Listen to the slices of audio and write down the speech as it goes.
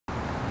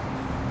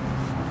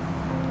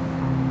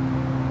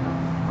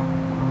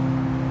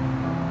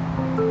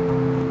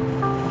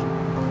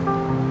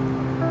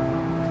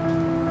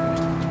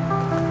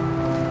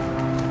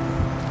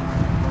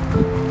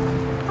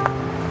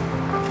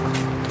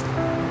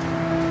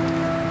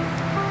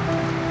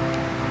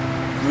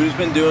We've just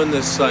been doing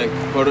this like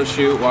photo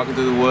shoot, walking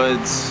through the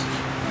woods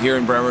here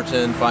in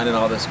Bremerton, finding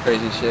all this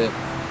crazy shit.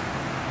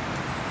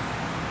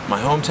 My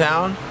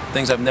hometown,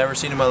 things I've never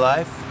seen in my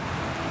life.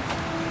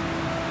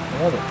 I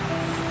love it.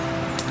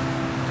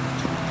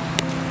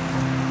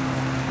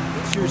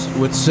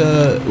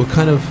 What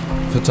kind of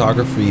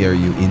photography are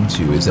you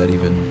into? Is that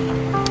even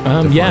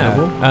definable?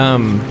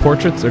 Yeah,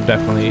 portraits are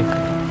definitely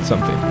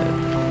something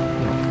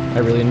that I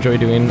really enjoy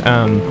doing.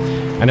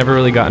 I never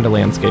really got into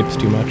landscapes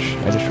too much.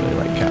 I just really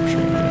like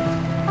capturing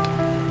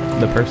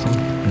the person.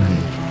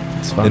 Mm-hmm.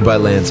 It's fun. And by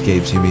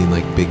landscapes, you mean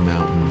like big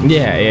mountains?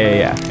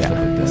 Yeah. Stuff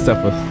like that.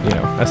 Stuff with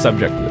a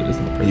subject that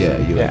isn't a person.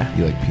 Yeah,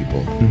 you like people.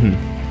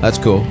 Mm-hmm. That's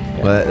cool.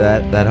 Yeah. But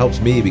that helps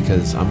me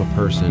because I'm a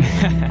person.